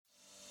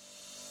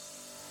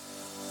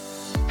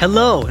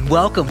Hello, and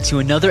welcome to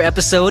another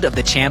episode of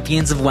the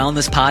Champions of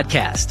Wellness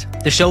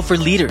podcast, the show for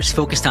leaders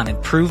focused on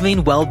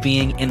improving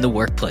well-being in the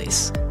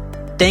workplace.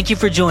 Thank you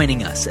for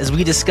joining us as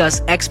we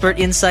discuss expert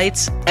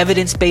insights,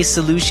 evidence-based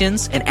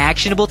solutions, and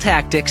actionable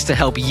tactics to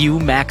help you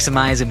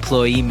maximize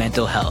employee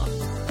mental health.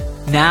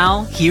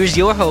 Now, here's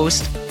your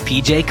host,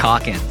 PJ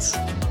Calkins.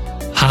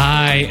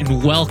 Hi,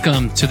 and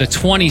welcome to the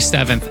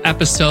 27th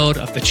episode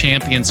of the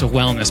Champions of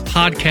Wellness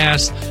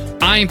podcast.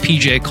 I'm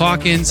PJ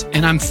Calkins,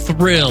 and I'm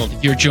thrilled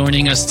you're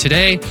joining us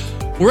today.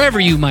 Wherever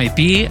you might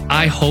be,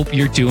 I hope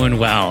you're doing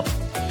well.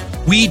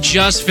 We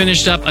just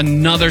finished up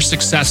another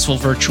successful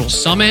virtual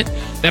summit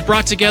that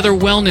brought together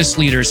wellness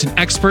leaders and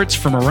experts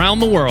from around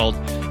the world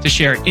to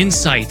share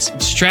insights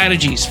and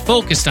strategies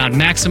focused on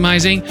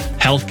maximizing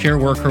healthcare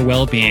worker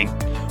well-being.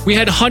 We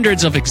had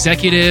hundreds of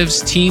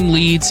executives, team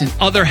leads, and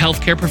other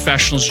healthcare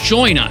professionals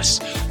join us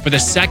for the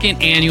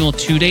second annual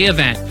two-day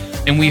event,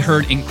 and we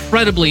heard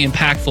incredibly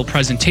impactful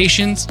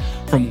presentations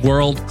from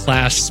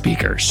world-class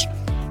speakers.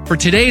 For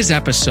today's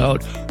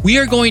episode, we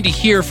are going to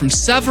hear from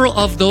several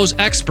of those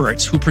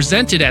experts who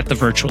presented at the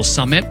virtual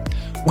summit.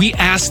 We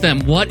asked them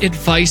what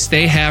advice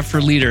they have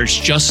for leaders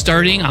just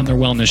starting on their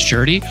wellness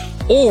journey,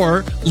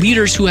 or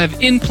leaders who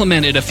have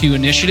implemented a few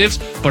initiatives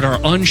but are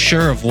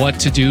unsure of what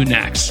to do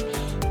next.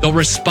 The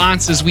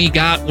responses we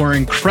got were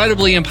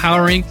incredibly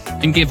empowering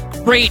and give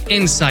great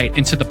insight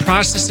into the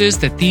processes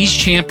that these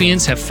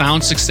champions have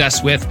found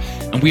success with,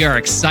 and we are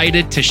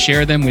excited to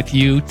share them with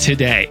you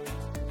today.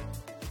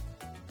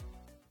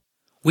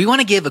 We want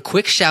to give a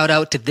quick shout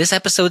out to this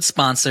episode's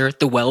sponsor,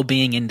 the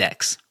Wellbeing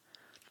Index.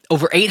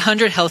 Over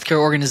 800 healthcare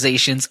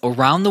organizations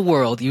around the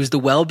world use the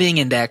Wellbeing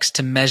Index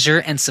to measure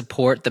and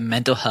support the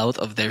mental health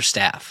of their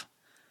staff.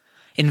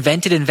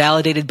 Invented and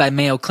validated by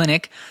Mayo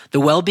Clinic, the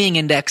Wellbeing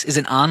Index is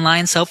an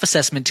online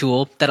self-assessment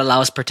tool that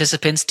allows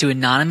participants to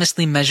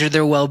anonymously measure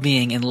their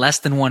well-being in less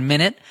than 1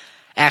 minute,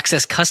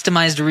 access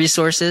customized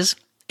resources,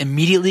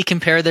 immediately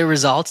compare their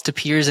results to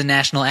peers and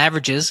national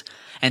averages,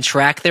 and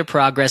track their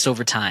progress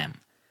over time.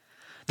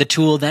 The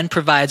tool then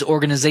provides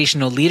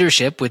organizational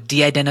leadership with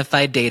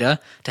de-identified data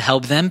to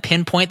help them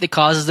pinpoint the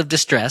causes of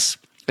distress,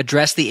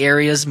 address the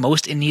areas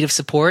most in need of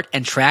support,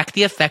 and track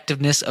the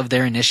effectiveness of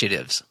their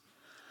initiatives.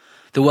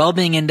 The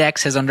Wellbeing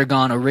Index has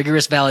undergone a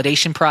rigorous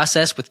validation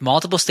process with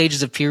multiple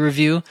stages of peer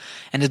review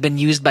and has been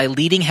used by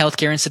leading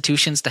healthcare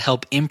institutions to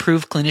help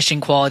improve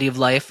clinician quality of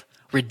life,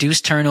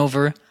 reduce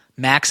turnover,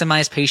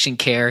 maximize patient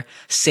care,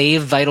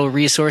 save vital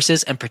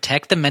resources, and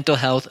protect the mental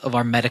health of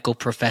our medical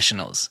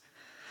professionals.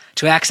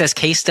 To access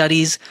case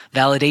studies,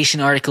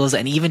 validation articles,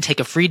 and even take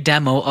a free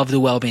demo of the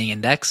Wellbeing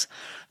Index,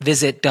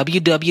 visit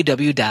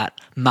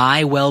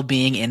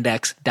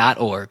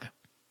www.mywellbeingindex.org.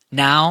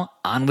 Now,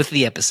 on with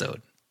the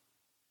episode.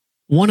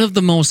 One of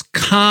the most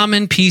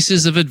common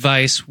pieces of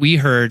advice we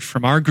heard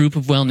from our group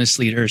of wellness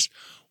leaders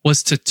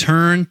was to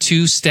turn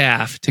to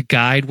staff to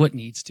guide what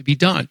needs to be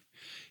done.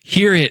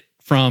 Hear it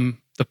from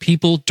the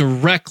people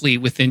directly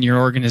within your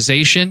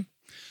organization.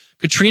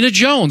 Katrina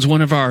Jones, one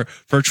of our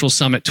Virtual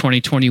Summit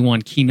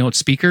 2021 keynote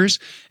speakers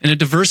and a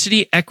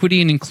diversity, equity,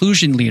 and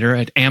inclusion leader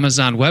at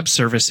Amazon Web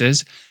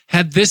Services,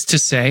 had this to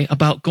say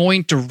about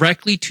going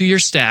directly to your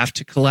staff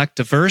to collect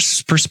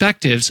diverse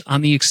perspectives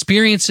on the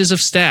experiences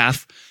of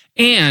staff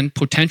and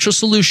potential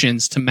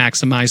solutions to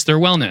maximize their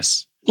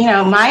wellness.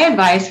 My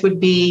advice would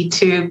be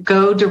to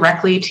go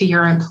directly to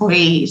your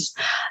employees.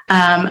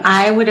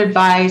 I would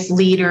advise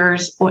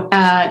leaders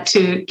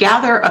to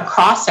gather a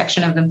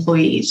cross-section of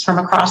employees from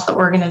across the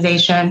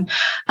organization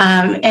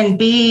and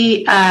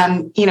be,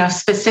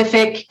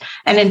 specific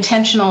and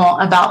intentional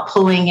about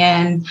pulling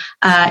in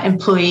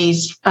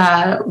employees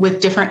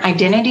with different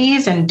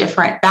identities and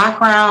different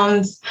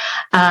backgrounds,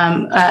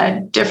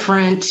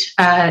 different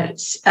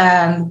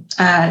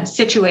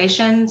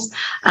situations,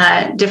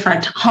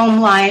 different home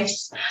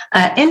lives.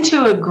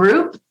 Into a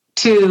group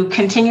to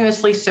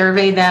continuously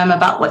survey them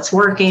about what's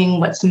working,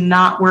 what's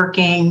not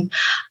working,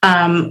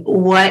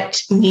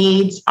 what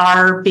needs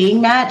are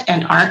being met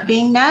and aren't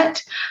being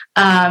met,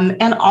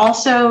 and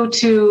also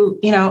to,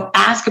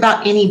 ask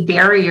about any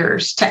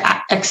barriers to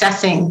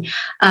accessing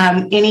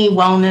any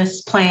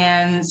wellness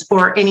plans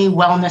or any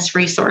wellness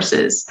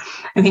resources.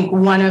 I think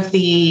one of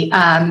the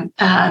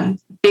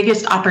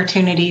biggest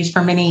opportunities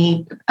for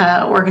many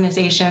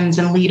organizations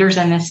and leaders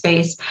in this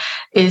space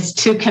is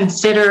to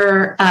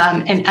consider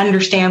and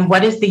understand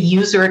what is the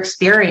user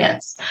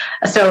experience.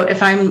 So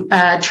if I'm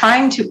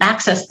trying to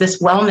access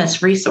this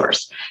wellness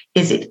resource,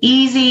 is it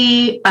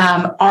easy?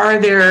 Are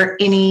there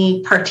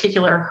any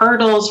particular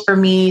hurdles for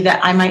me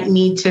that I might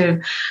need to,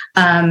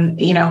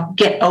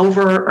 get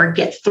over or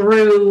get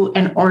through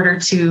in order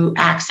to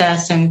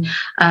access and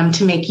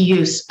to make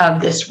use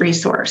of this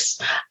resource?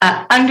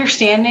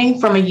 Understanding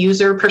from a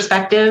user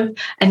perspective,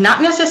 and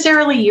not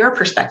necessarily your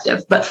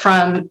perspective, but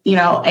from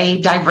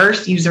a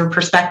diverse user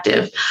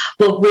perspective,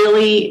 will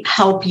really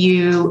help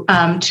you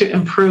to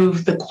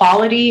improve the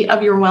quality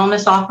of your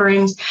wellness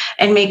offerings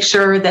and make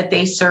sure that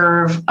they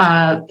serve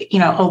a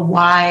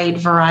wide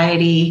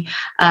variety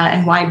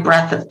and wide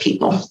breadth of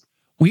people.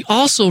 We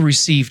also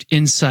received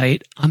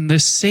insight on the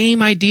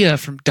same idea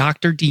from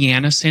Dr.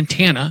 Deanna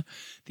Santana,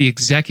 the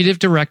Executive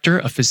Director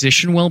of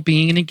Physician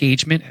Wellbeing and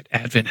Engagement at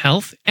Advent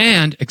Health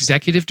and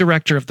Executive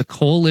Director of the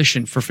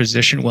Coalition for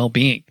Physician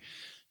Wellbeing.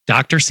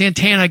 Dr.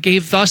 Santana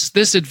gave us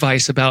this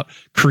advice about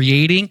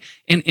creating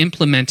and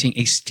implementing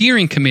a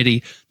steering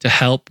committee to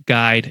help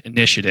guide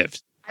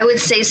initiatives. I would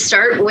say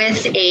start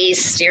with a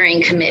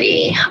steering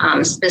committee,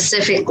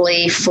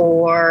 specifically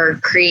for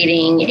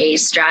creating a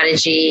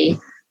strategy.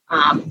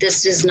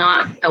 This is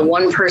not a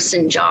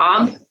one-person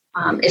job.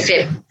 If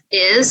it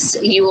is,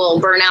 you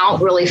will burn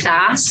out really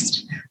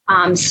fast.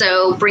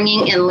 So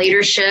bringing in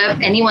leadership,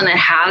 anyone that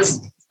has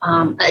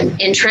an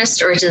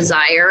interest or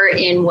desire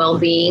in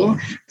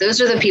well-being, those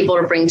are the people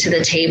to bring to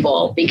the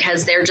table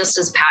because they're just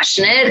as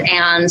passionate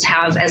and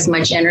have as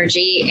much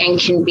energy and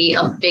can be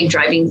a big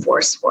driving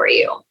force for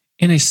you.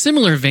 In a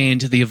similar vein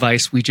to the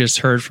advice we just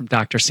heard from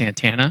Dr.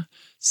 Santana,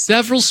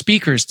 several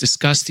speakers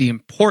discussed the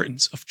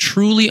importance of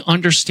truly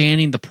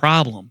understanding the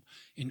problem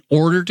in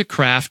order to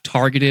craft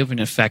targeted and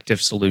effective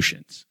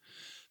solutions.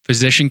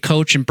 Physician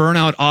coach and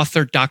burnout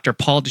author Dr.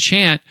 Paul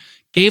DeChant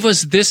gave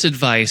us this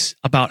advice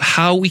about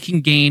how we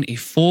can gain a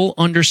full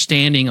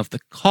understanding of the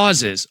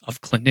causes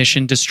of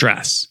clinician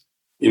distress.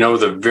 You know,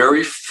 the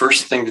very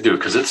first thing to do,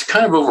 because it's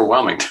kind of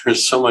overwhelming,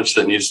 there's so much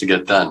that needs to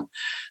get done.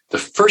 The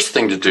first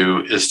thing to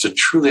do is to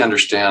truly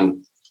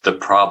understand the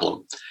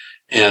problem.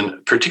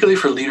 And particularly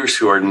for leaders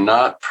who are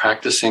not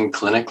practicing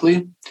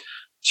clinically,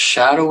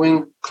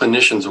 shadowing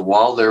clinicians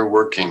while they're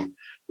working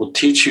will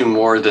teach you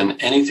more than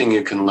anything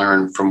you can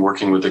learn from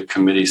working with a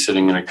committee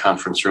sitting in a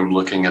conference room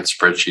looking at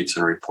spreadsheets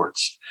and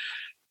reports.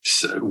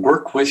 So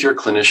work with your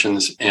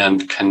clinicians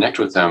and connect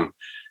with them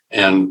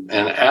and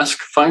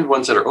find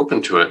ones that are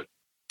open to it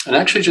and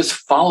actually just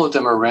follow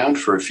them around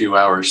for a few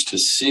hours to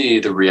see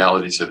the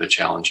realities of the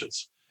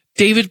challenges.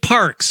 David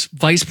Parks,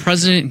 Vice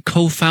President and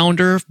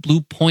co-founder of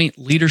Blue Point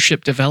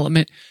Leadership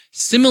Development,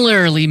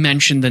 similarly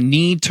mentioned the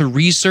need to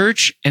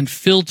research and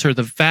filter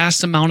the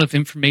vast amount of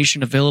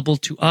information available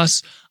to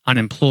us on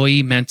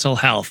employee mental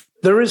health.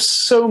 There is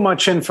so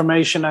much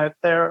information out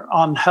there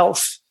on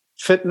health,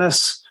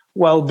 fitness,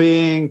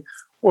 well-being,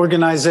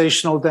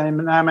 organizational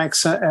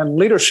dynamics, and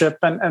leadership.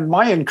 And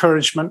my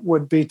encouragement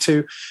would be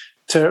to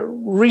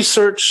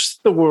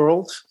research the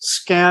world,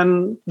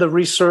 scan the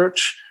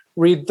research,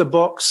 read the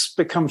books,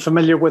 become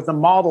familiar with the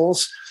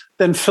models,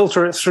 then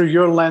filter it through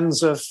your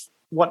lens of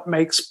what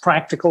makes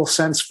practical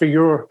sense for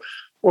your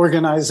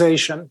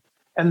organization,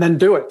 and then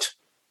do it.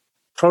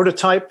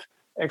 Prototype,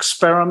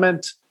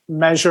 experiment,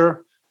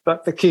 measure,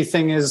 but the key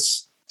thing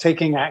is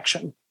taking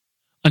action.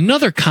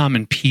 Another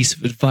common piece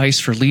of advice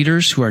for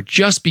leaders who are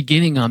just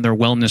beginning on their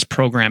wellness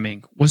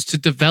programming was to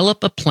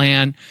develop a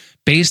plan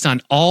based on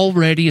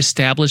already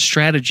established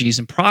strategies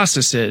and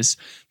processes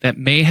that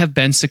may have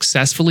been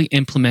successfully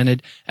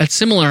implemented at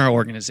similar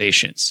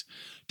organizations.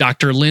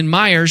 Dr. Lynn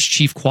Myers,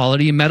 Chief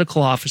Quality and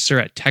Medical Officer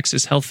at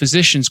Texas Health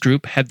Physicians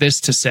Group, had this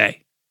to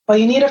say. Well,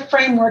 you need a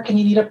framework and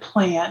you need a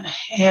plan.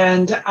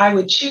 And I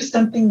would choose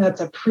something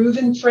that's a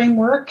proven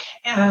framework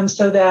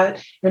so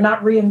that you're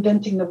not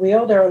reinventing the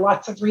wheel. There are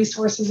lots of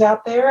resources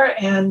out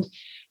there, and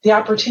the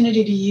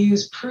opportunity to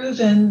use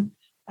proven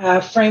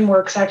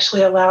frameworks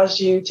actually allows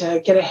you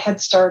to get a head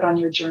start on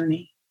your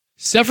journey.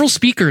 Several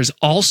speakers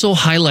also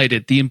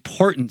highlighted the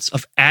importance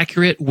of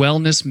accurate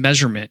wellness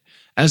measurement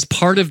as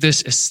part of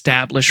this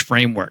established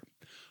framework.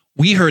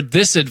 We heard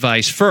this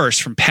advice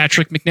first from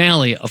Patrick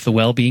McNally of the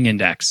Wellbeing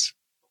Index.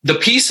 The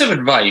piece of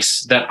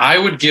advice that I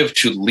would give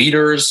to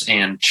leaders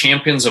and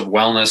champions of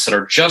wellness that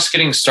are just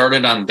getting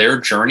started on their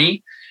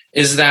journey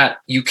is that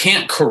you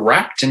can't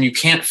correct and you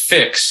can't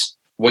fix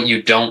what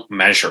you don't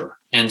measure.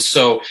 And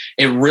so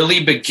it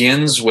really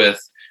begins with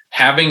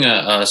having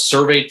a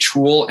survey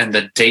tool and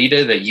the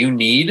data that you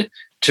need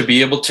to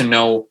be able to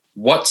know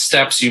what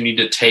steps you need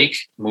to take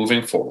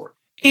moving forward.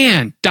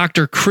 And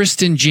Dr.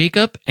 Kristen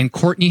Jacob and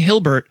Courtney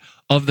Hilbert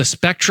of the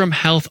Spectrum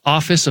Health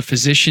Office of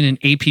Physician and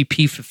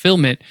APP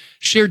Fulfillment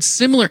shared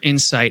similar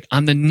insight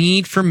on the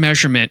need for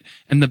measurement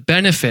and the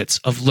benefits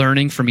of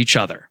learning from each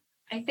other.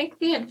 I think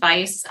the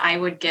advice I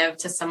would give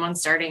to someone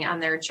starting on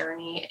their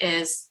journey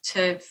is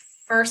to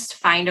first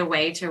find a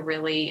way to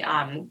really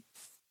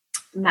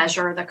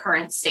measure the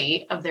current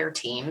state of their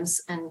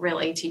teams and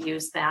really to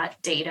use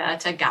that data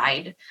to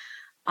guide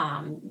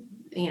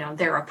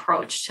their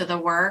approach to the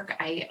work.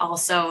 I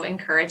also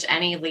encourage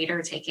any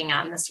leader taking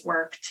on this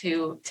work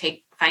to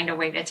find a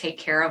way to take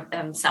care of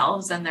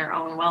themselves and their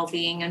own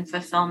well-being and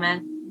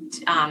fulfillment.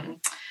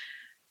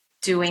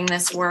 Doing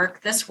this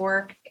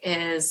work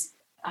is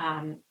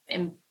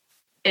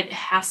it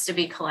has to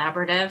be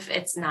collaborative.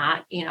 It's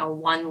not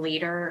one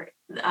leader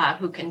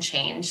who can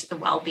change the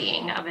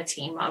well-being of a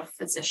team of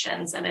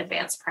physicians and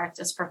advanced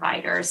practice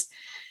providers.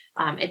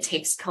 It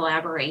takes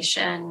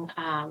collaboration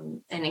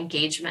and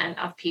engagement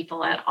of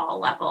people at all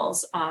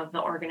levels of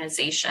the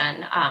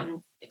organization,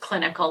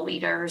 clinical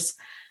leaders,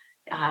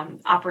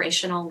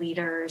 operational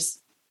leaders,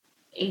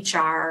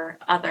 HR,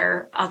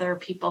 other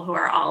people who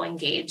are all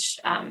engaged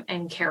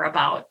and care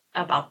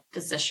about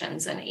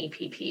physicians and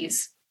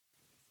APPs.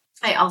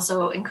 I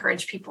also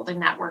encourage people to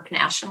network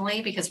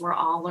nationally because we're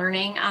all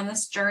learning on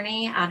this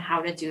journey on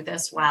how to do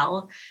this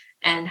well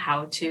and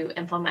how to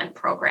implement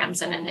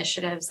programs and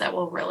initiatives that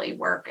will really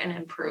work and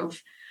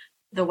improve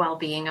the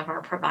well-being of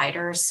our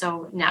providers.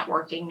 So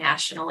networking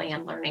nationally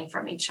and learning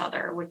from each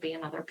other would be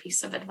another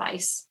piece of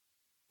advice.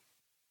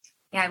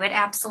 Yeah, I would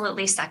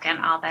absolutely second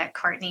all that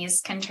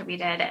Courtney's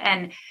contributed.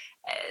 And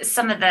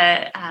some of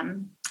the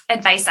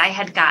advice I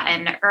had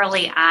gotten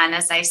early on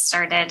as I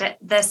started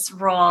this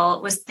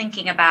role was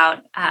thinking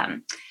about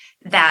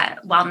that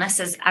wellness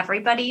is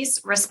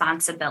everybody's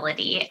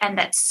responsibility, and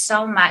that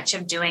so much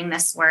of doing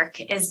this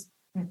work is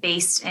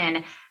based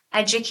in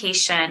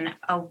education,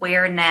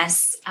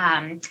 awareness,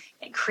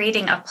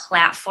 creating a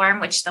platform,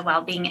 which the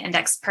Wellbeing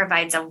Index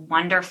provides a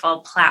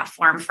wonderful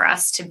platform for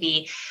us to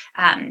be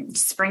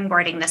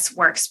springboarding this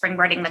work,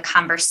 springboarding the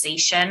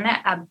conversation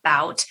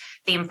about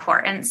the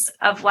importance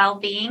of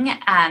well-being,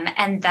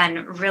 and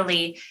then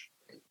really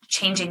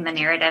changing the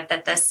narrative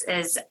that this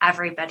is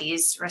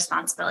everybody's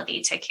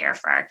responsibility to care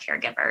for our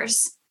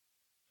caregivers.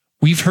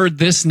 We've heard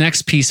this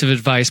next piece of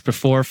advice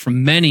before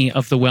from many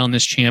of the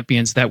wellness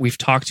champions that we've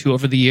talked to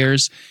over the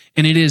years,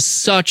 and it is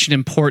such an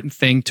important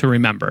thing to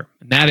remember.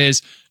 And that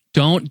is,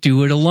 don't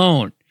do it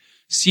alone.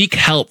 Seek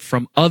help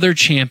from other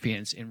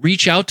champions and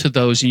reach out to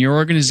those in your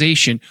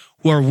organization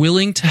who are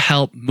willing to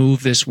help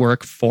move this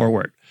work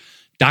forward.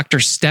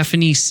 Dr.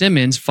 Stephanie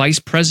Simmons, Vice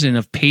President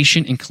of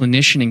Patient and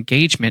Clinician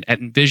Engagement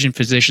at Envision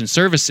Physician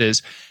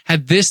Services,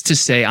 had this to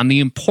say on the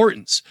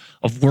importance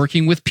of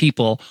working with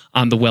people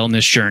on the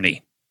wellness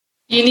journey.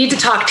 You need to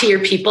talk to your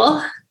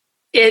people.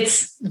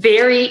 It's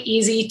very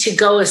easy to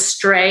go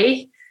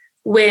astray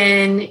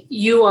when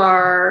you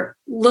are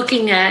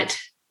looking at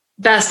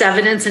best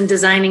evidence and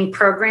designing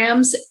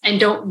programs and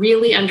don't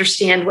really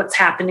understand what's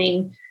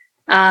happening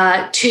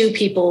to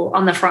people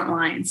on the front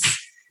lines.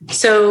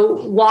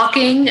 So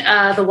walking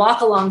the walk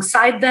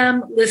alongside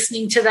them,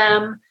 listening to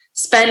them,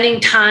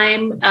 spending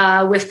time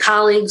with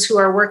colleagues who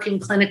are working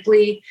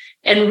clinically,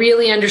 and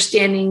really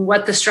understanding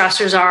what the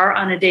stressors are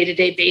on a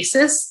day-to-day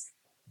basis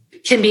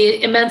can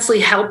be immensely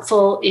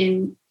helpful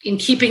in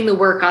keeping the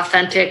work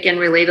authentic and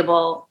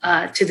relatable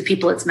to the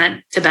people it's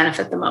meant to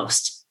benefit the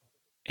most.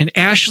 And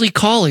Ashley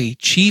Cawley,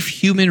 Chief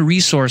Human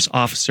Resource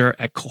Officer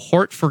at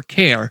Cohort for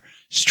Care,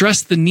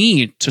 stressed the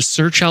need to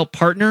search out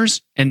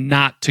partners and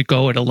not to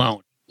go it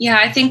alone. Yeah,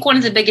 I think one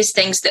of the biggest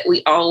things that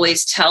we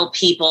always tell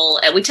people,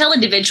 and we tell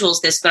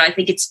individuals this, but I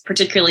think it's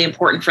particularly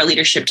important for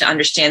leadership to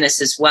understand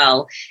this as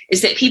well,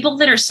 is that people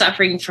that are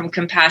suffering from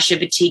compassion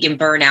fatigue and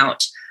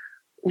burnout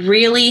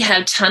really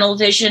have tunnel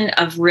vision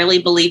of really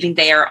believing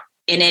they are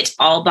in it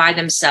all by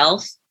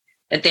themselves,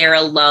 that they're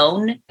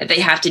alone, that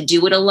they have to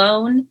do it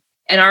alone.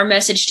 And our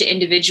message to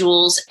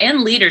individuals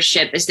and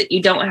leadership is that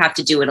you don't have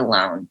to do it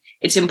alone.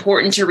 It's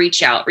important to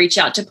reach out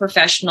to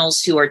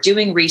professionals who are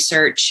doing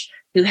research,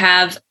 who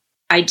have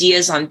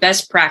ideas on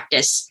best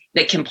practice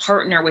that can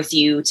partner with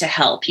you to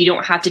help. You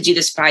don't have to do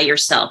this by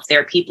yourself. There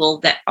are people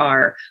that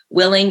are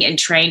willing and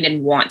trained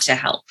and want to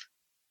help.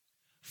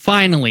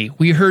 Finally,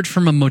 we heard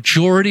from a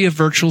majority of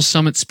virtual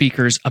summit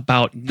speakers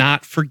about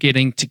not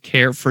forgetting to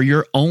care for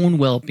your own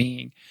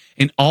well-being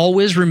and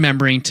always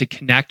remembering to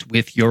connect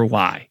with your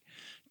why.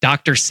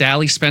 Dr.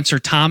 Sally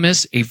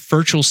Spencer-Thomas, a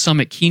virtual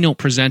summit keynote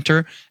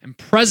presenter and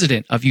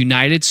president of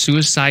United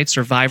Suicide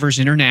Survivors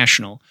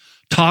International,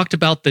 talked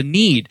about the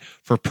need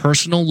for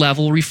personal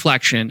level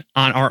reflection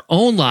on our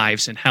own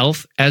lives and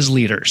health as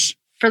leaders.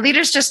 For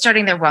leaders just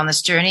starting their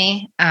wellness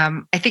journey,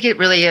 I think it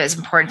really is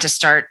important to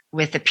start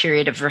with a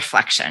period of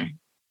reflection,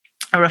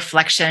 a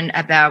reflection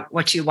about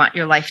what you want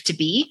your life to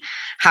be,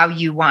 how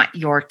you want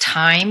your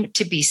time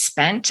to be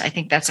spent. I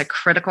think that's a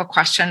critical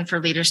question for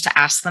leaders to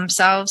ask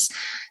themselves.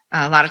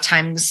 A lot of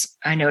times,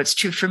 I know it's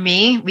true for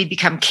me, we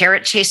become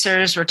carrot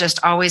chasers. We're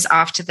just always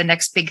off to the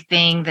next big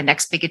thing, the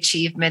next big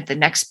achievement, the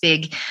next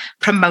big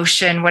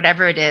promotion,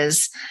 whatever it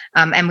is.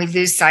 And we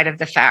lose sight of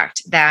the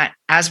fact that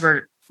as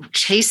we're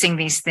chasing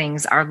these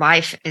things, our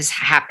life is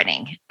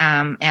happening.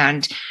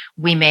 And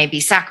we may be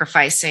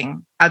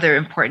sacrificing other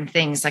important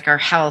things like our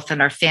health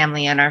and our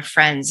family and our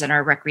friends and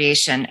our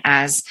recreation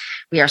as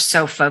we are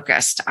so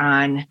focused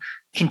on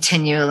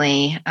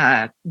continually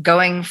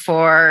going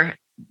for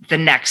the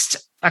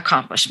next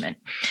accomplishment.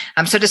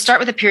 So to start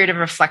with a period of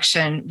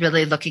reflection,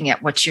 really looking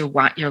at what you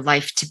want your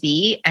life to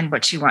be and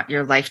what you want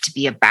your life to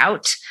be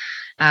about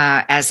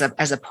as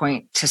a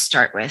point to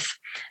start with.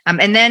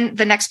 And then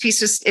the next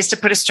piece is to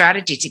put a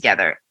strategy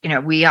together. You know,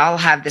 we all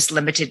have this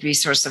limited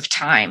resource of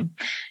time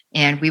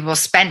and we will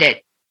spend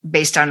it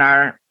based on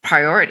our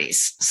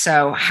priorities.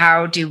 So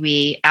how do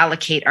we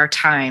allocate our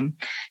time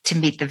to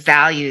meet the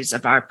values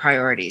of our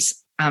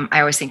priorities?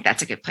 I always think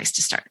that's a good place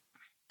to start.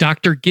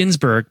 Dr.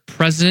 Ginsberg,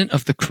 president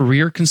of the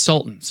Career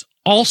Consultants,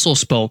 also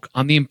spoke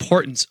on the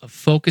importance of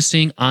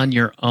focusing on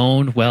your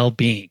own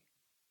well-being.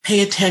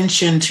 pay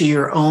attention to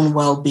your own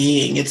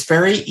well-being. It's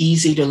very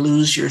easy to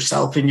lose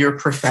yourself in your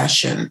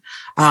profession.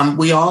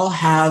 We're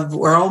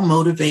all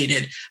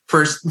motivated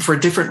for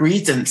different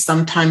reasons.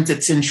 Sometimes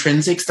it's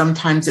intrinsic,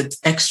 sometimes it's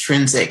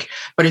extrinsic,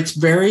 but it's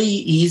very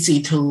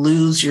easy to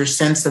lose your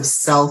sense of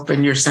self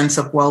and your sense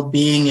of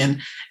well-being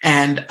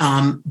and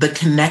the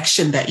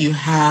connection that you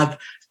have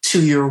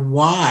to your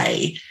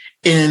why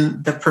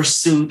in the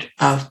pursuit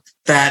of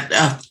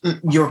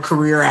your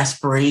career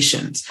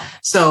aspirations.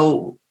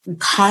 So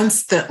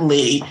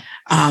constantly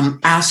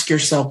ask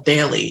yourself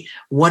daily,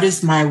 what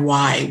is my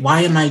why?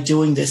 Why am I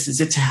doing this?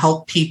 Is it to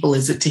help people?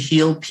 Is it to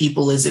heal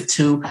people? Is it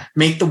to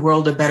make the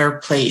world a better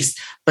place?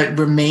 But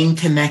remain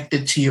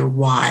connected to your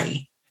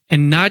why.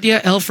 And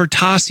Nadia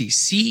El-Fertassi,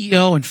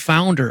 CEO and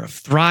founder of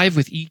Thrive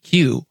with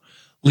EQ,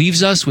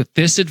 leaves us with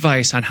this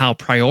advice on how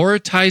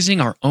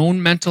prioritizing our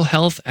own mental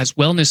health as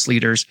wellness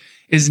leaders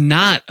is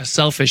not a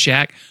selfish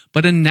act,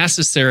 but a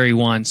necessary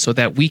one so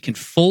that we can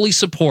fully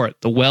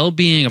support the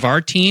well-being of our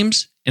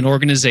teams and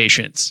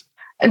organizations.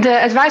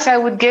 The advice I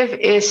would give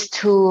is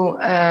to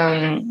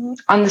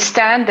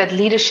understand that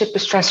leadership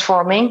is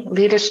transforming.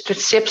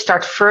 Leadership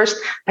starts first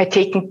by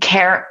taking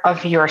care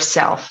of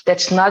yourself.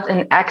 That's not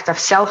an act of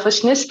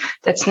selfishness.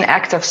 That's an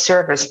act of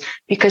service.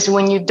 Because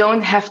when you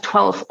don't have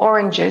 12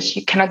 oranges,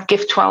 you cannot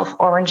give 12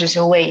 oranges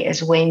away,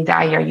 as Wayne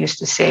Dyer used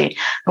to say.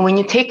 And when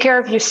you take care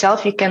of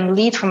yourself, you can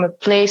lead from a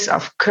place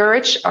of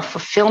courage, of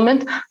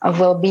fulfillment,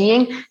 of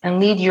well-being, and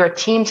lead your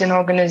teams and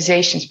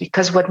organizations.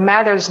 Because what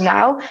matters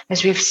now,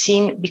 as we've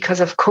seen because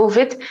of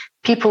COVID,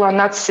 people are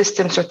not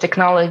systems or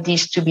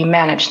technologies to be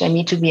managed. They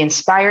need to be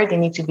inspired, they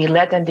need to be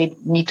led, and they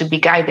need to be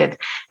guided.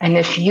 And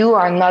if you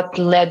are not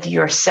led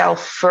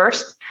yourself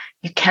first,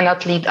 you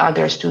cannot lead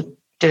others to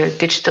the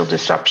digital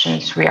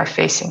disruptions we are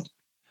facing.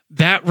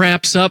 That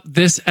wraps up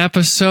this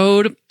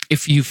episode.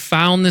 If you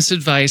found this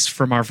advice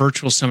from our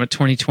Virtual Summit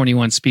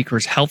 2021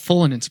 speakers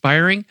helpful and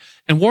inspiring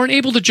and weren't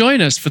able to join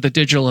us for the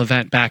digital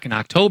event back in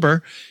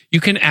October, you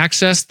can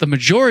access the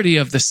majority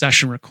of the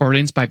session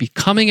recordings by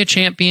becoming a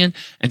champion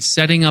and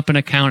setting up an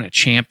account at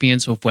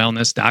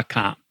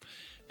championsofwellness.com.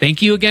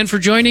 Thank you again for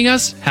joining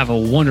us. Have a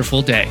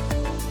wonderful day.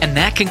 And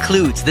that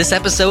concludes this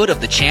episode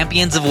of the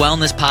Champions of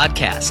Wellness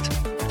podcast.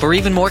 For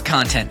even more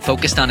content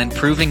focused on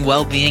improving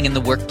well-being in the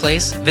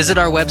workplace, visit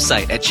our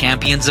website at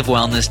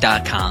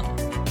championsofwellness.com.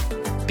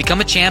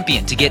 Become a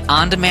champion to get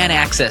on-demand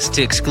access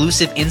to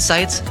exclusive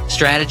insights,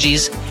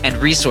 strategies, and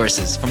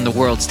resources from the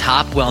world's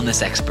top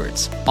wellness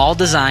experts, all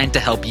designed to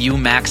help you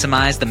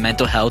maximize the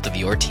mental health of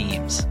your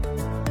teams.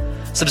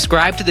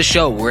 Subscribe to the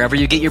show wherever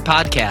you get your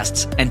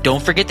podcasts, and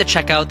don't forget to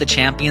check out the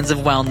Champions of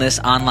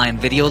Wellness online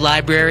video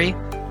library,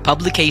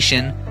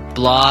 publication,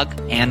 blog,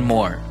 and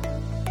more.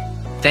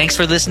 Thanks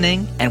for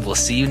listening, and we'll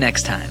see you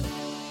next time.